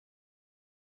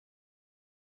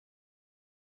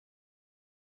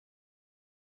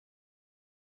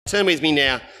Turn with me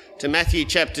now to Matthew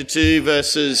chapter 2,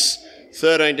 verses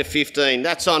 13 to 15.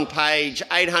 That's on page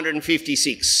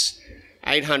 856.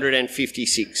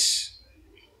 856.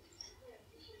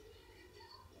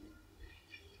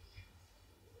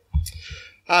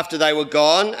 After they were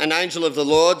gone, an angel of the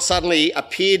Lord suddenly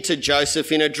appeared to Joseph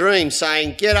in a dream,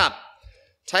 saying, "Get up,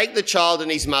 take the child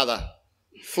and his mother,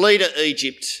 flee to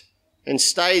Egypt, and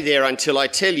stay there until I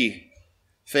tell you.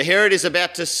 For Herod is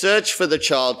about to search for the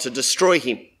child to destroy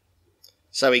him."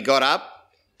 So he got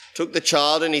up, took the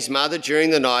child and his mother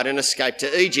during the night and escaped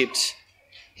to Egypt.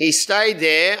 He stayed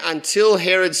there until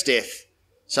Herod's death,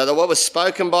 so that what was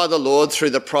spoken by the Lord through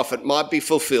the prophet might be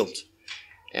fulfilled.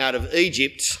 "Out of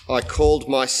Egypt I called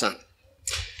my son."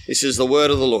 This is the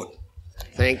word of the Lord.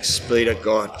 Thanks be to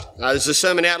God. There's a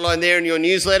sermon outline there in your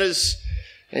newsletters,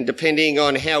 and depending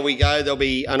on how we go, there'll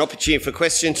be an opportunity for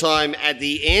question time at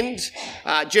the end.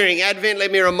 During Advent,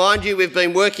 let me remind you, we've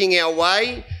been working our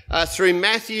way through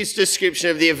Matthew's description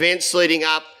of the events leading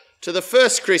up to the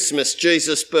first Christmas,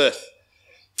 Jesus' birth.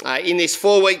 In this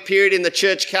 4-week period in the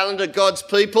church calendar, God's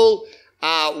people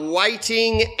are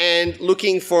waiting and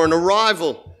looking for an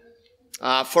arrival.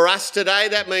 For us today,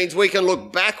 that means we can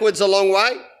look backwards a long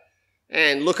way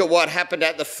and look at what happened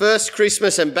at the first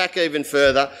Christmas and back even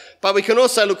further. But we can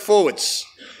also look forwards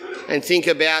and think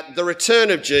about the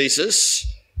return of Jesus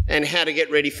and how to get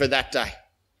ready for that day.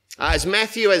 As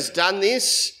Matthew has done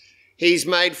this, he's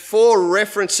made 4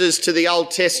 references to the Old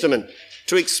Testament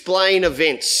to explain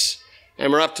events.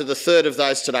 And we're up to the 3rd of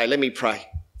those today. Let me pray.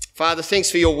 Father, thanks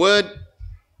for your word.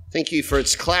 Thank you for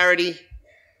its clarity.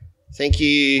 Thank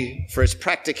you for its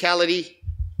practicality.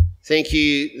 Thank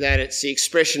you that it's the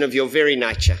expression of your very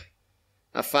nature.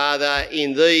 Father,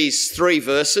 in these 3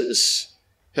 verses,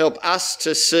 help us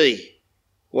to see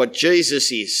what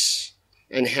Jesus is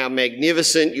and how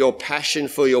magnificent your passion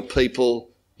for your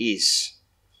people is.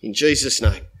 In Jesus'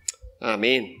 name,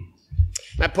 amen.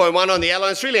 At point 1 on the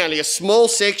outline, it's really only a small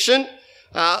section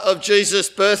of Jesus'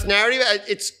 birth narrative.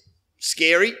 It's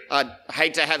scary. I'd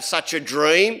hate to have such a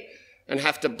dream and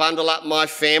have to bundle up my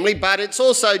family, but it's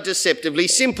also deceptively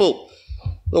simple.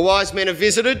 The wise men have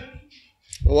visited,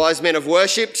 the wise men have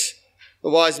worshipped, the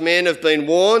wise men have been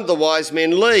warned, the wise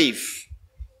men leave.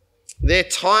 Their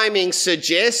timing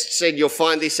suggests, and you'll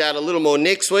find this out a little more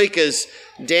next week as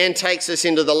Dan takes us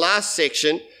into the last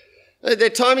section, their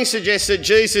timing suggests that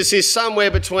Jesus is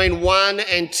somewhere between 1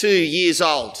 and 2 years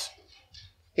old.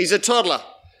 He's a toddler.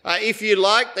 If you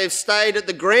like, they've stayed at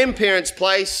the grandparents'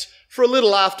 place for a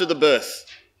little after the birth,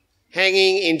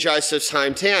 hanging in Joseph's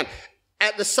hometown.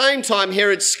 At the same time,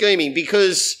 Herod's scheming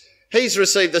because he's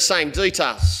received the same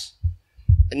details.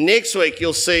 And next week,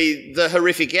 you'll see the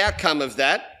horrific outcome of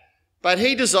that, but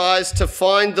he desires to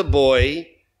find the boy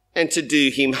and to do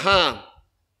him harm.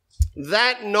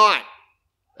 That night,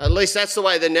 at least that's the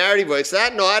way the narrative works,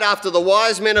 that night after the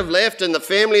wise men have left and the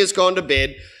family has gone to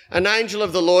bed, an angel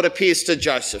of the Lord appears to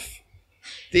Joseph.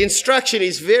 The instruction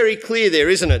is very clear there,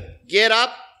 isn't it? Get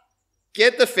up,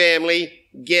 get the family,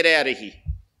 get out of here.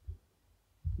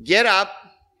 Get up,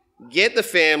 get the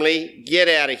family, get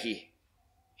out of here.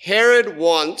 Herod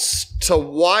wants to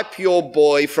wipe your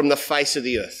boy from the face of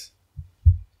the earth.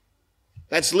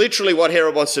 That's literally what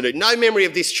Herod wants to do. No memory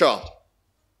of this child.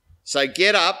 So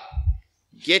get up,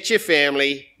 get your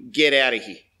family, get out of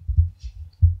here.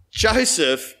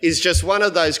 Joseph is just one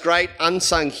of those great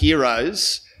unsung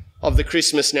heroes of the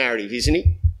Christmas narrative, isn't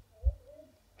he?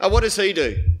 What does he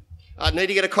do? I need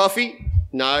to get a coffee?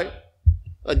 No.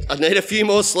 I need a few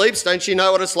more sleeps. Don't you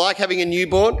know what it's like having a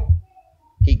newborn?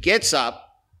 He gets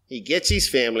up, he gets his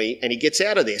family, and he gets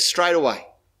out of there straight away.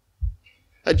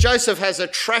 Joseph has a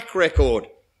track record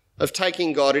of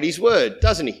taking God at his word,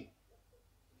 doesn't he?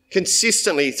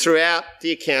 Consistently throughout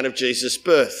the account of Jesus'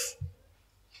 birth.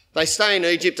 They stay in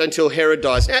Egypt until Herod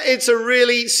dies. Now, it's a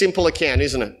really simple account,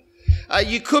 isn't it?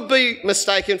 You could be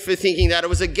mistaken for thinking that it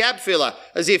was a gap filler,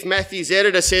 as if Matthew's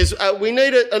editor says, we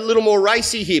need a little more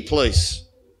racy here, please.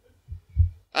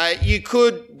 You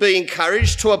could be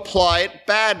encouraged to apply it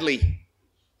badly.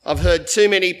 I've heard too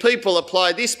many people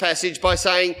apply this passage by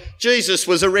saying Jesus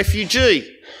was a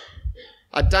refugee.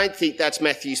 I don't think that's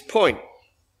Matthew's point.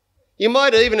 You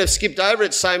might even have skipped over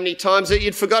it so many times that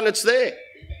you'd forgotten it's there.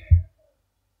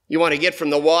 You want to get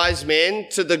from the wise men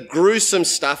to the gruesome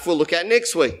stuff we'll look at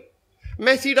next week.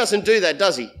 Matthew doesn't do that,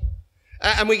 does he?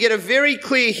 And we get a very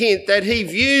clear hint that he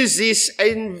views this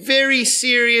in very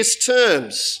serious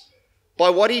terms by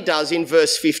what he does in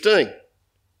verse 15.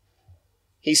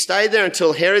 He stayed there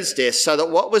until Herod's death so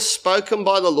that what was spoken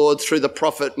by the Lord through the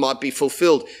prophet might be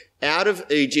fulfilled. Out of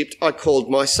Egypt I called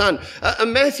my son.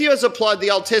 And Matthew has applied the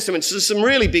Old Testament to some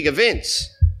really big events.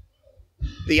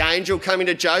 the angel coming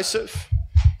to Joseph,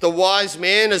 the wise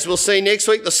man, as we'll see next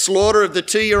week, the slaughter of the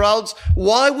 2-year-olds.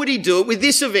 Why would he do it with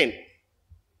this event?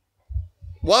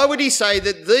 Why would he say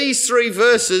that these 3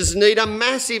 verses need a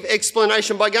massive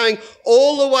explanation by going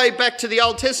all the way back to the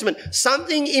Old Testament?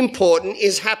 Something important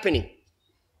is happening.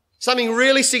 Something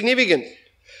really significant.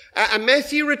 And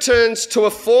Matthew returns to a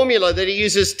formula that he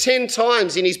uses 10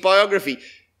 times in his biography.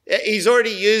 He's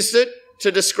already used it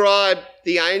to describe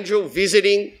the angel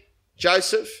visiting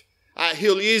Joseph.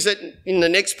 He'll use it in the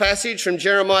next passage from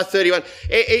Jeremiah 31.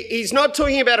 He's not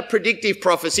talking about a predictive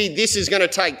prophecy, this is going to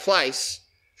take place.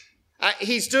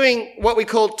 He's doing what we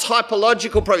call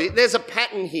typological prophecy. There's a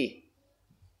pattern here.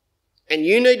 And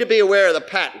you need to be aware of the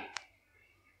pattern.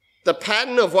 The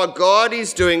pattern of what God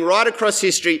is doing right across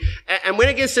history. And when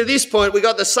it gets to this point, we've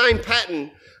got the same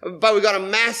pattern, but we've got a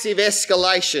massive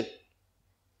escalation.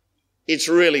 It's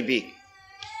really big.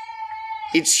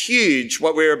 It's huge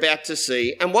what we're about to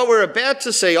see. And what we're about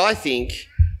to see, I think,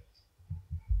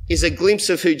 is a glimpse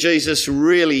of who Jesus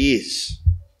really is.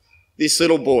 This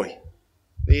little boy.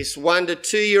 This 1 to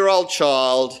 2-year-old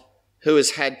child who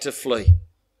has had to flee.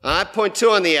 Point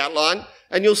 2 on the outline,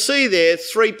 and you'll see there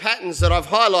 3 patterns that I've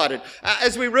highlighted.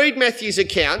 As we read Matthew's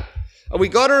account, we've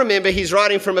got to remember he's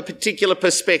writing from a particular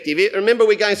perspective. Remember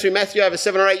we're going through Matthew over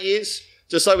 7 or 8 years,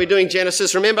 just like we're doing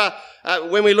Genesis. Remember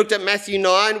when we looked at Matthew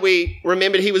 9, we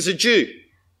remembered he was a Jew.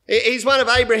 He's one of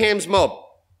Abraham's mob.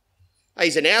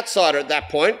 He's an outsider at that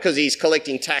point because he's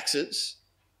collecting taxes.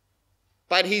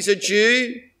 But he's a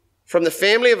Jew from the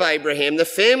family of Abraham, the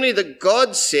family that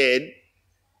God said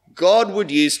God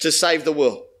would use to save the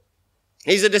world.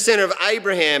 He's a descendant of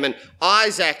Abraham and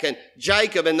Isaac and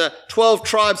Jacob and the 12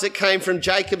 tribes that came from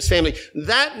Jacob's family.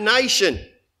 That nation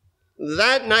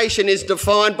is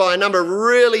defined by a number of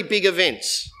really big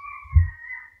events,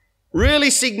 really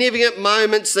significant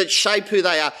moments that shape who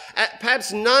they are.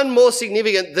 Perhaps none more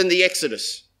significant than the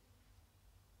Exodus.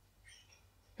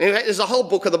 In fact, there's a whole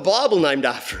book of the Bible named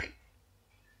after it.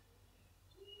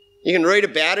 You can read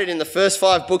about it in the first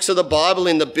 5 books of the Bible,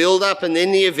 in the build-up and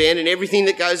then the event and everything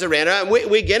that goes around it. And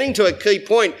we're getting to a key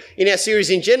point in our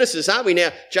series in Genesis, aren't we now?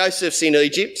 Joseph's in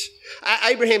Egypt.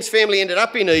 Abraham's family ended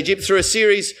up in Egypt through a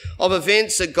series of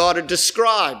events that God had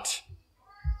described.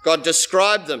 God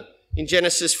described them in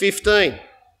Genesis 15.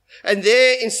 And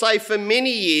there, enslaved for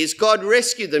many years, God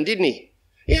rescued them, didn't he?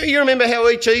 You remember how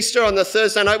each Easter on the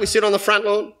Thursday night we sit on the front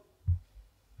lawn?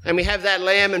 And we have that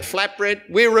lamb and flatbread.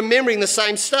 We're remembering the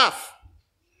same stuff.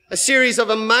 A series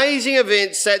of amazing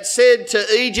events that said to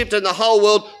Egypt and the whole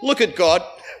world, look at God.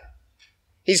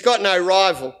 He's got no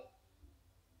rival.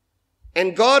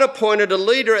 And God appointed a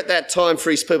leader at that time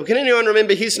for his people. Can anyone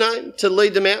remember his name to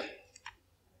lead them out?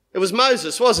 It was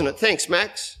Moses, wasn't it? Thanks,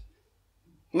 Max.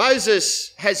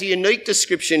 Moses has a unique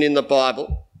description in the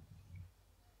Bible.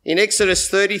 In Exodus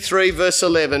 33 verse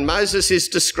 11, Moses is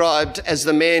described as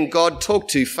the man God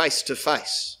talked to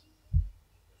face,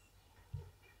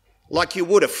 like you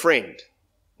would a friend.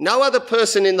 No other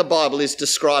person in the Bible is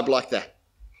described like that.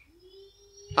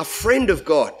 A friend of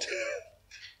God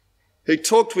who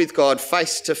talked with God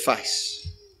face to face.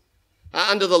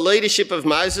 Under the leadership of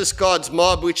Moses, God's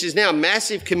mob, which is now a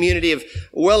massive community of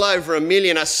well over 1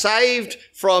 million, are saved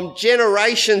from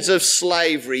generations of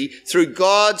slavery through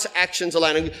God's actions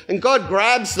alone. And God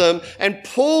grabs them and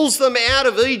pulls them out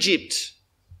of Egypt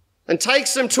and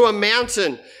takes them to a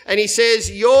mountain. And he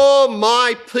says, you're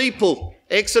my people.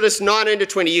 Exodus 19 to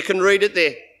 20. You can read it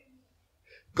there.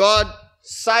 God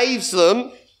saves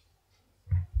them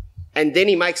and then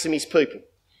he makes them his people.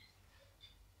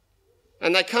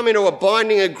 And they come into a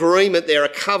binding agreement there, a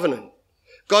covenant.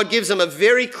 God gives them a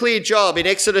very clear job in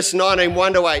Exodus 19,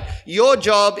 1-8. Your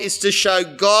job is to show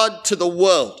God to the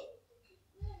world.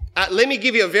 Let me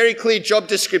give you a very clear job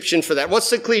description for that.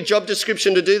 What's the clear job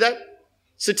description to do that?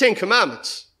 It's the 10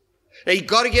 Commandments. Now you've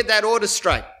got to get that order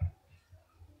straight.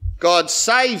 God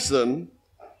saves them,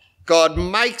 God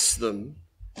makes them,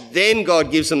 then God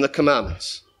gives them the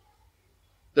commandments.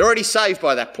 They're already saved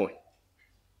by that point.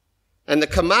 And the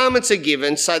commandments are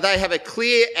given so they have a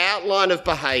clear outline of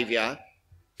behaviour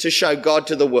to show God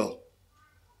to the world.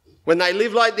 When they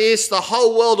live like this, the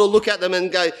whole world will look at them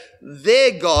and go,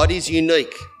 their God is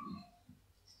unique.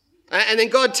 And then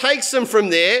God takes them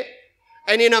from there,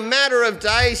 and in a matter of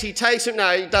days, he takes them.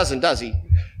 No, he doesn't, does he?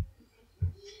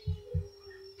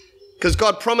 Because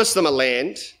God promised them a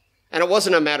land, and it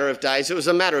wasn't a matter of days, it was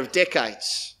a matter of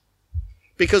decades.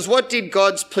 Because what did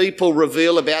God's people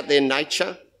reveal about their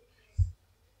nature?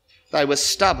 They were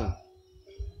stubborn.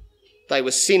 They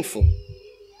were sinful.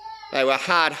 They were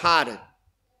hard-hearted.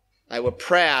 They were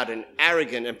proud and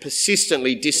arrogant and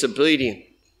persistently disobedient.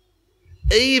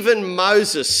 Even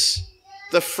Moses,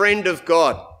 the friend of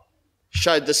God,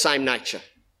 showed the same nature,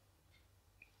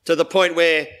 to the point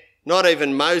where not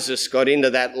even Moses got into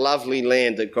that lovely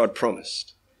land that God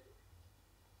promised.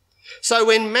 So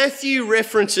when Matthew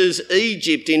references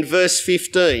Egypt in verse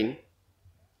 15,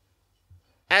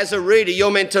 as a reader,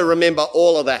 you're meant to remember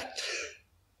all of that,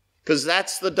 because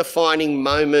that's the defining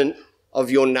moment of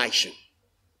your nation.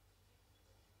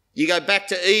 You go back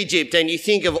to Egypt and you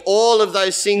think of all of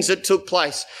those things that took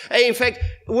place. In fact,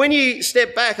 when you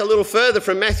step back a little further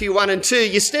from Matthew 1 and 2,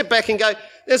 you step back and go,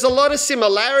 there's a lot of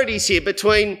similarities here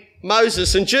between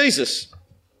Moses and Jesus.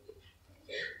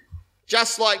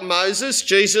 Just like Moses,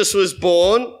 Jesus was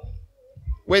born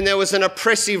when there was an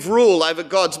oppressive rule over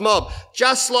God's mob.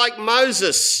 Just like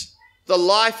Moses, the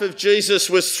life of Jesus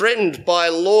was threatened by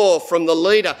law from the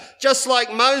leader. Just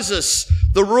like Moses,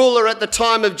 the ruler at the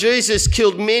time of Jesus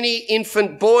killed many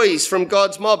infant boys from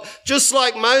God's mob. Just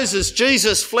like Moses,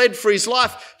 Jesus fled for his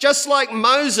life. Just like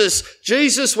Moses,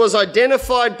 Jesus was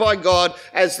identified by God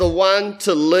as the one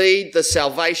to lead the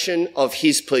salvation of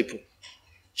his people.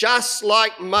 Just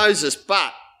like Moses,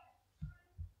 but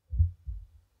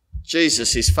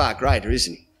Jesus is far greater,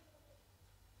 isn't he?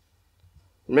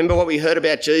 Remember what we heard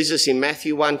about Jesus in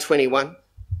Matthew 1:21?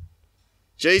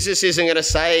 Jesus isn't going to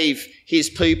save his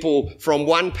people from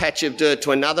one patch of dirt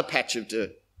to another patch of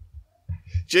dirt.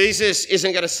 Jesus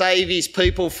isn't going to save his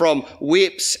people from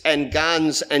whips and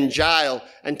guns and jail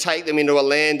and take them into a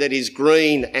land that is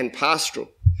green and pastoral.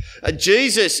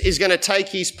 Jesus is going to take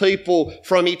his people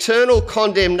from eternal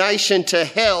condemnation to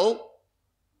hell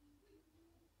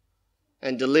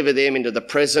and deliver them into the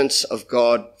presence of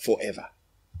God forever.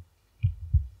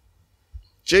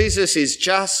 Jesus is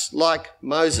just like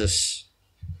Moses,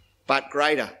 but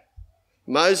greater.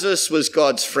 Moses was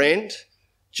God's friend.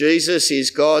 Jesus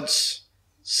is God's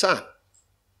son.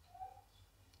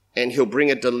 And he'll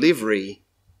bring a delivery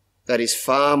that is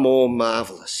far more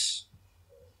marvellous.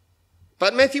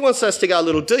 But Matthew wants us to go a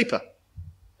little deeper.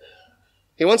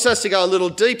 He wants us to go a little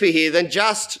deeper here than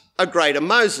just a greater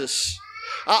Moses.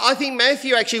 I think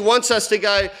Matthew actually wants us to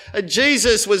go,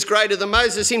 Jesus was greater than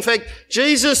Moses. In fact,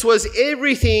 Jesus was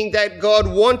everything that God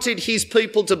wanted his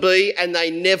people to be, and they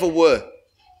never were.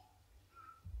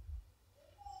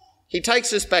 He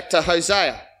takes us back to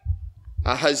Hosea.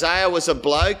 Hosea was a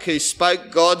bloke who spoke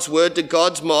God's word to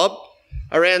God's mob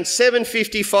around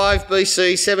 755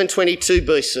 BC, 722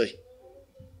 BC,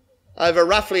 over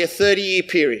roughly a 30-year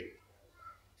period.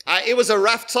 It was a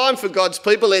rough time for God's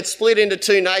people. They'd split into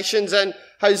two nations, and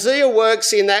Hosea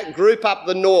works in that group up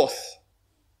the north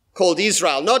called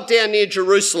Israel, not down near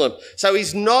Jerusalem. So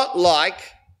he's not like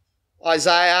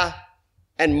Isaiah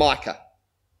and Micah.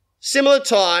 Similar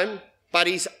time, but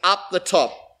he's up the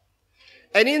top.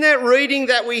 And in that reading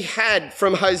that we had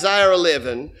from Hosea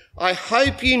 11, I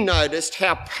hope you noticed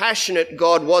how passionate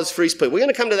God was for his people. We're going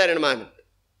to come to that in a moment.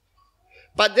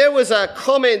 But there was a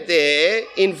comment there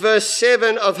in verse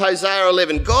 7 of Hosea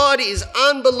 11. God is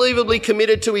unbelievably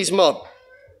committed to his mob,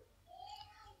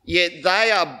 yet they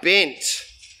are bent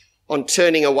on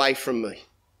turning away from me.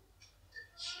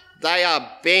 They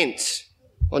are bent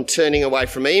on turning away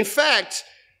from me. In fact,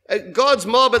 God's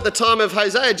mob at the time of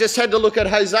Hosea just had to look at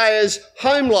Hosea's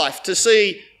home life to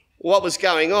see what was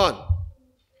going on.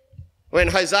 When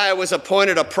Hosea was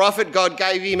appointed a prophet, God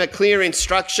gave him a clear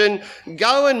instruction: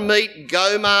 go and meet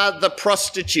Gomer the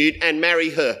prostitute and marry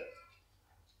her.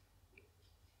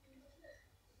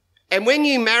 And when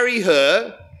you marry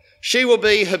her, she will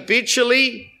be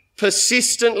habitually,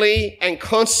 persistently, and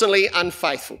constantly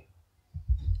unfaithful.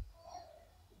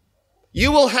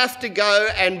 You will have to go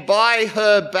and buy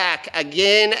her back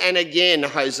again and again,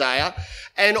 Hosea.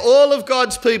 And all of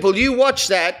God's people, you watch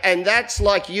that, and that's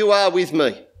like you are with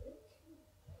me.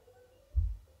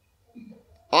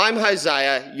 I'm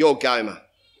Hosea, you're Gomer.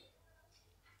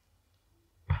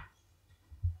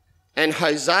 And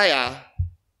Hosea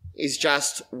is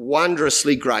just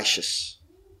wondrously gracious.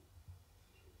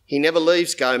 He never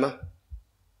leaves Gomer.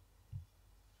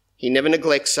 He never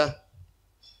neglects her.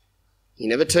 He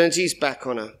never turns his back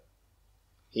on her.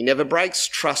 He never breaks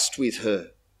trust with her,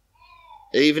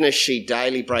 even as she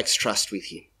daily breaks trust with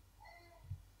him.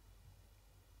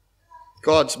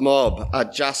 God's mob are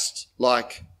just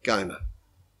like Gomer.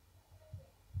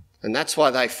 And that's why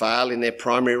they fail in their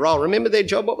primary role. Remember their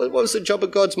job? What was the job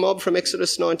of God's mob from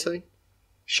Exodus 19?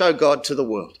 Show God to the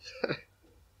world.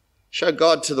 Show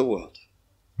God to the world.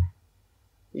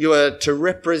 You are to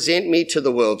represent me to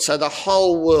the world, so the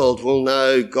whole world will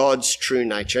know God's true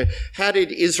nature. How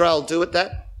did Israel do at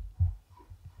that?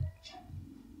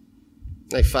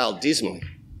 They failed dismally.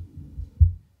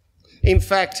 In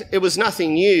fact, it was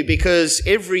nothing new because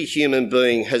every human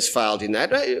being has failed in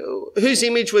that. Whose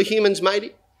image were humans made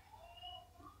in?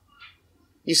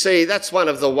 You see, that's one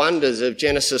of the wonders of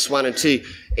Genesis 1 and 2.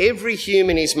 Every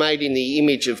human is made in the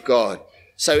image of God.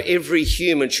 So every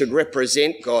human should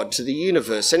represent God to the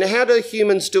universe. And how do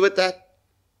humans do it that?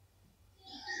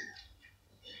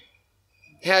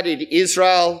 How did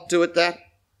Israel do it that?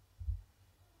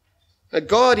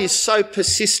 God is so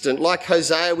persistent, like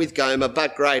Hosea with Gomer,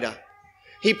 but greater.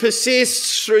 He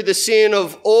persists through the sin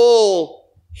of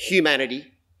all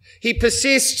humanity. He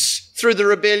persists through the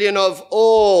rebellion of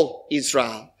all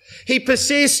Israel. He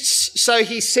persists, so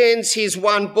he sends his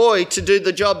one boy to do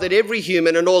the job that every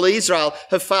human and all Israel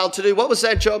have failed to do. What was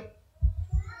that job?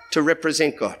 To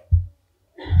represent God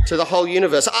to the whole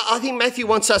universe. I think Matthew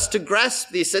wants us to grasp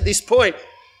this at this point,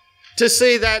 to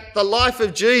see that the life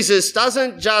of Jesus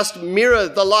doesn't just mirror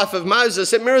the life of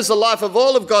Moses, it mirrors the life of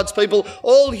all of God's people,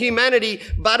 all humanity,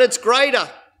 but it's greater.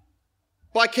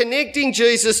 By connecting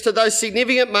Jesus to those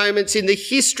significant moments in the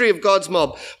history of God's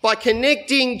mob, by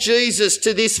connecting Jesus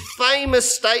to this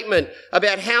famous statement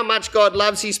about how much God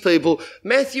loves his people,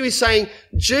 Matthew is saying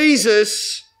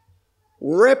Jesus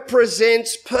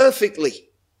represents perfectly.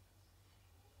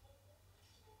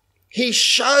 He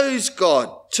shows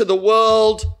God to the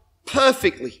world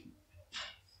perfectly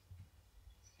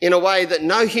in a way that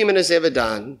no human has ever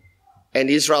done, and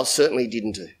Israel certainly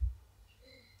didn't do.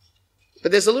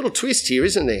 But there's a little twist here,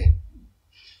 isn't there?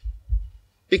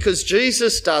 Because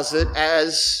Jesus does it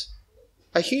as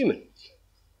a human.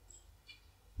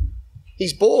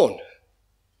 He's born.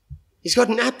 He's got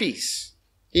nappies.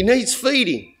 He needs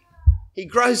feeding. He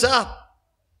grows up.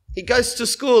 He goes to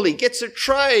school. He gets a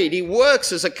trade. He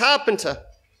works as a carpenter.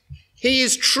 He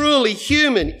is truly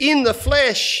human in the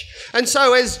flesh. And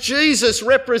so as Jesus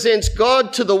represents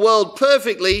God to the world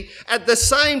perfectly, at the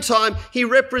same time, he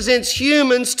represents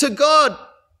humans to God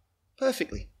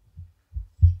perfectly.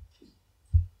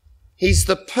 He's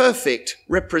the perfect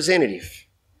representative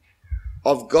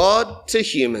of God to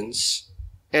humans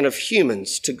and of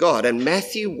humans to God. And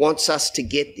Matthew wants us to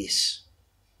get this.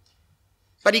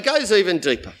 But he goes even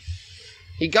deeper.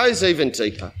 He goes even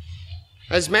deeper.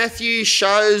 As Matthew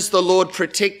shows the Lord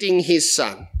protecting his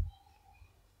son,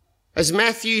 as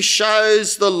Matthew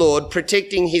shows the Lord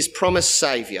protecting his promised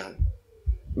Saviour,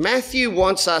 Matthew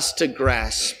wants us to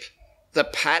grasp the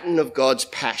pattern of God's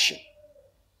passion.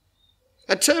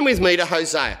 Now turn with me to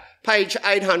Hosea, page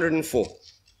 804.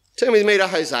 Turn with me to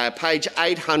Hosea, page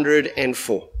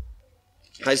 804.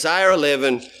 Hosea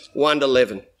 11, 1 to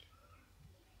 11.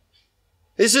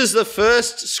 This is the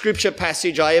first scripture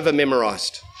passage I ever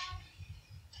memorised.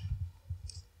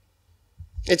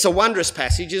 It's a wondrous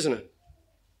passage, isn't it?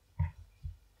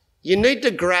 You need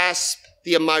to grasp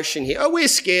the emotion here. Oh, we're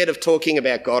scared of talking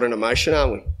about God and emotion,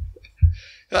 aren't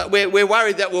we? We're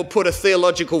worried that we'll put a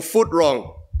theological foot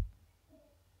wrong.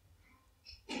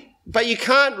 But you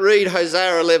can't read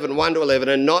Hosea 11, 1 to 11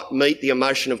 and not meet the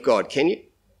emotion of God, can you?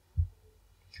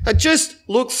 Just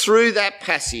look through that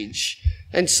passage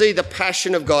and see the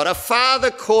passion of God. A father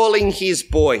calling his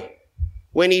boy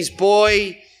when his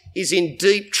boy is in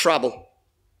deep trouble.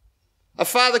 A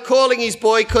father calling his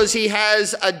boy because he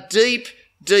has a deep,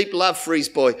 deep love for his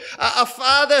boy. A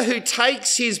father who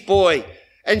takes his boy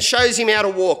and shows him how to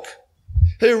walk,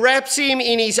 who wraps him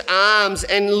in his arms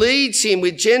and leads him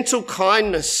with gentle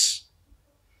kindness,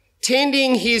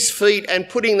 tending his feet and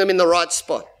putting them in the right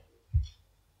spot.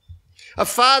 A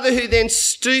father who then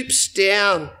stoops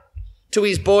down to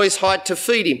his boy's height to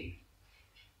feed him.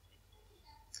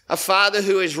 A father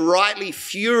who is rightly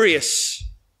furious,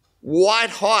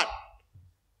 white hot,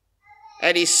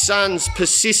 at his son's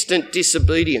persistent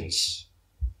disobedience.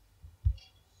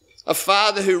 A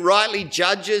father who rightly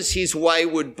judges his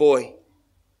wayward boy.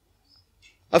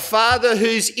 A father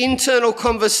whose internal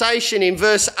conversation in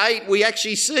verse 8 we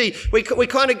actually see. We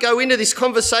kind of go into this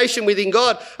conversation within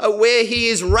God where he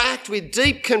is racked with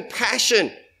deep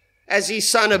compassion as his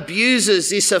son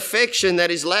abuses this affection that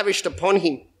is lavished upon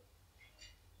him.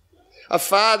 A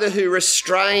father who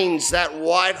restrains that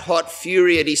white-hot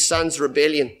fury at his son's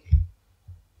rebellion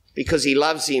because he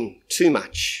loves him too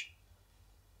much.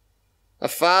 A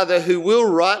father who will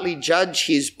rightly judge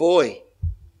his boy,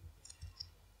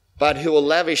 but who will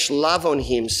lavish love on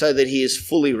him so that he is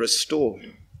fully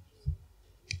restored.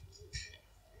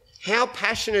 How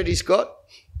passionate is God?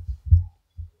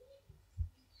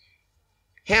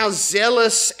 How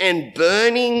zealous and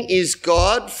burning is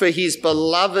God for his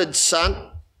beloved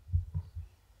Son?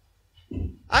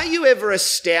 Are you ever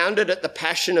astounded at the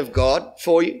passion of God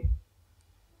for you?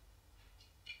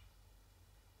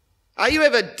 Are you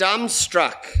ever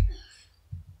dumbstruck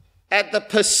at the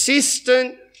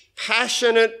persistent,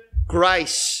 passionate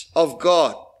grace of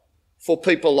God for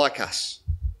people like us.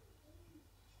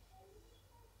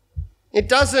 It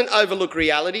doesn't overlook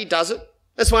reality, does it?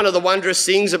 That's one of the wondrous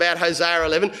things about Hosea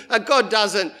 11. God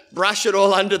doesn't brush it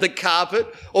all under the carpet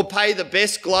or pay the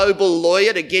best global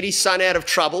lawyer to get his son out of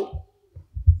trouble.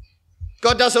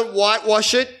 God doesn't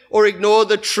whitewash it or ignore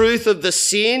the truth of the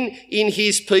sin in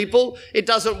his people. It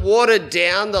doesn't water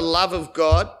down the love of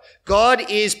God. God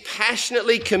is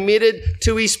passionately committed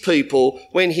to his people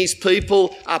when his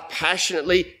people are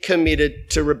passionately committed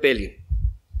to rebellion.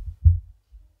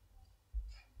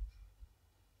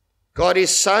 God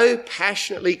is so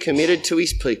passionately committed to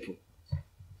his people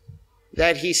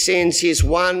that he sends his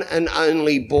one and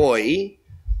only boy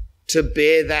to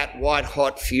bear that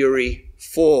white-hot fury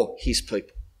for his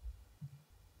people.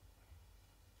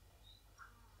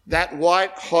 That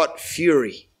white-hot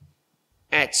fury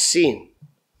at sin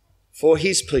for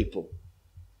his people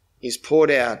is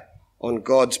poured out on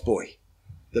God's boy,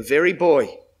 the very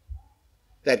boy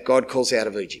that God calls out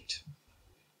of Egypt.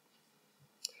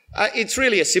 It's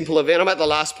really a simple event. I'm at the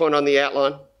last point on the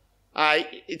outline.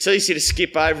 It's easy to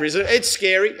skip over, isn't it? It's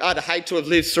scary. I'd hate to have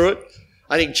lived through it.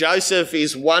 I think Joseph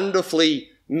is wonderfully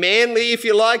manly, if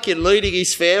you like, in leading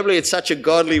his family in such a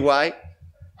godly way.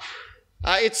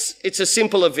 It's a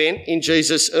simple event in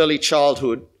Jesus' early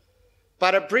childhood,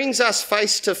 but it brings us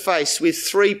face to face with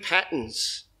three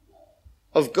patterns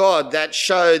of God that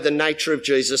show the nature of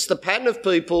Jesus: the pattern of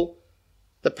people,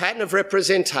 the pattern of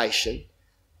representation,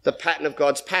 the pattern of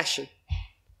God's passion.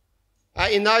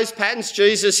 In those patterns,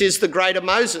 Jesus is the greater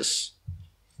Moses.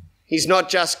 He's not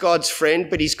just God's friend,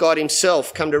 but he's God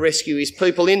himself come to rescue his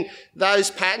people. In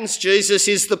those patterns, Jesus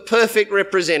is the perfect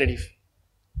representative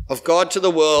of God to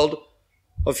the world,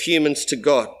 of humans to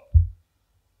God.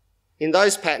 In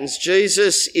those patterns,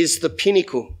 Jesus is the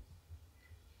pinnacle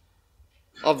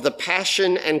of the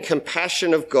passion and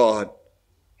compassion of God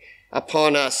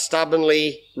upon a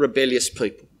stubbornly rebellious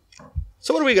people.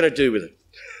 So what are we going to do with it?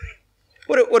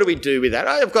 What do we do with that?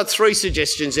 I've got three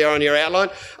suggestions there on your outline.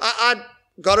 I've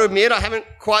got to admit I haven't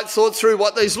quite thought through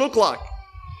what these look like.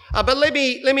 But let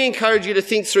me encourage you to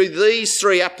think through these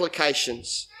three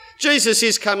applications. Jesus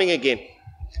is coming again.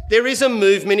 There is a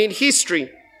movement in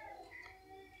history,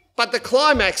 but the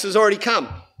climax has already come.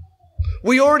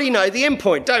 We already know the end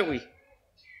point, don't we?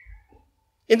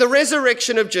 In the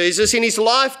resurrection of Jesus, in his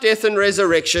life, death and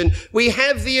resurrection, we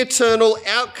have the eternal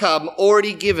outcome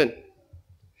already given.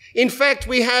 In fact,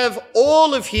 we have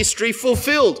all of history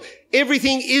fulfilled.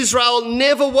 Everything Israel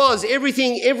never was,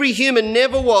 everything every human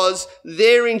never was,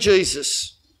 there in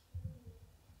Jesus.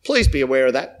 Please be aware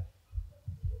of that.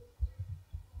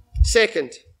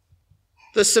 Second,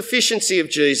 the sufficiency of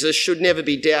Jesus should never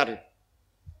be doubted.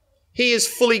 He is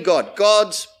fully God,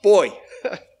 God's boy,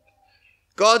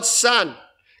 God's son,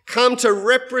 come to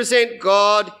represent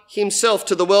God himself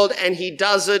to the world, and he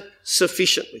does it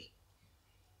sufficiently.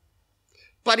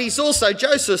 But he's also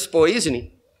Joseph's boy, isn't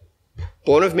he?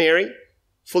 Born of Mary,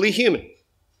 fully human,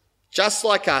 just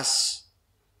like us,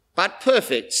 but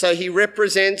perfect. So he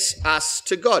represents us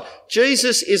to God.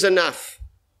 Jesus is enough.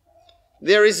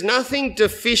 There is nothing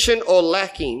deficient or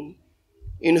lacking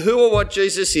in who or what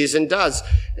Jesus is and does.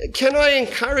 Can I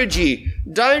encourage you,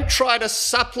 don't try to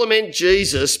supplement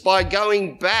Jesus by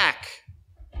going back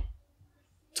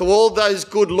to all those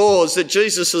good laws that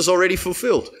Jesus has already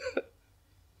fulfilled.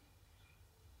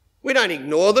 We don't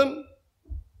ignore them.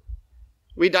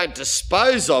 We don't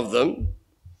dispose of them.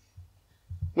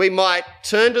 We might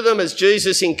turn to them as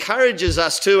Jesus encourages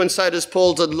us to, and so does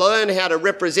Paul, to learn how to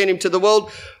represent him to the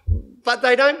world, but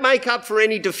they don't make up for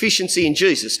any deficiency in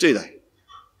Jesus, do they?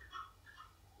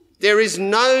 There is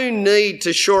no need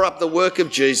to shore up the work of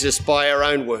Jesus by our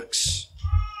own works.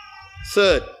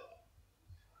 Third,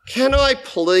 can I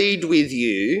plead with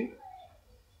you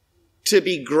to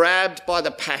be grabbed by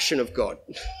the passion of God?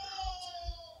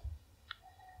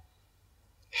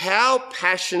 How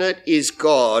passionate is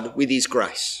God with his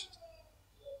grace?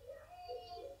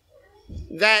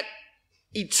 That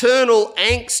eternal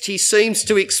angst he seems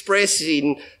to express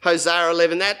in Hosea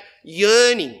 11, that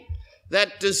yearning,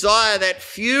 that desire, that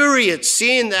fury at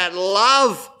sin, that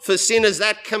love for sinners,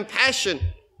 that compassion.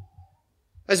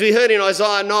 As we heard in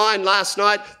Isaiah 9 last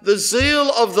night, the zeal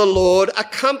of the Lord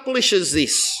accomplishes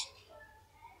this.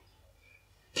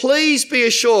 Please be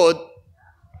assured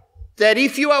that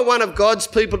if you are one of God's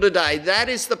people today, that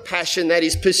is the passion that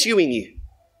is pursuing you.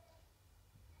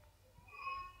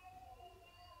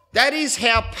 That is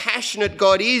how passionate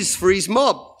God is for his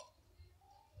mob.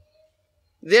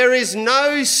 There is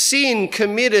no sin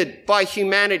committed by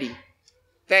humanity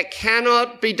that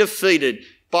cannot be defeated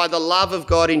by the love of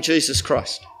God in Jesus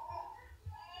Christ.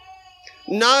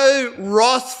 No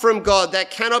wrath from God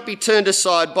that cannot be turned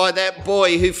aside by that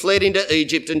boy who fled into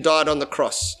Egypt and died on the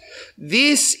cross.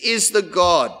 This is the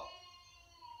God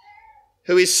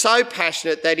who is so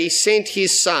passionate that he sent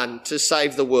his son to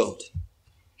save the world.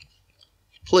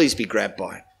 Please be grabbed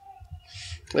by it.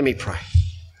 Let me pray.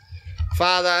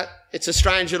 Father, it's a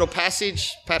strange little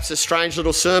passage, perhaps a strange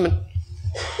little sermon,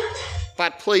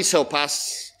 but please help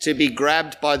us to be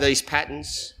grabbed by these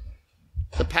patterns.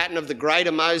 The pattern of the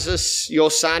greater Moses,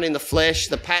 your son in the flesh,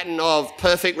 the pattern of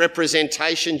perfect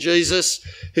representation, Jesus,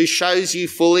 who shows you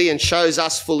fully and shows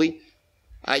us fully,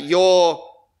 your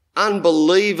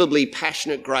unbelievably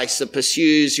passionate grace that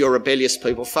pursues your rebellious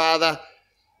people. Father,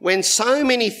 when so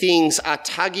many things are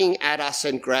tugging at us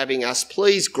and grabbing us,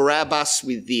 please grab us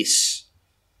with this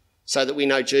so that we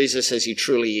know Jesus as he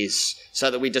truly is,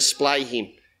 so that we display him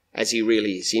as he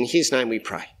really is. In his name we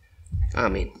pray.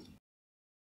 Amen.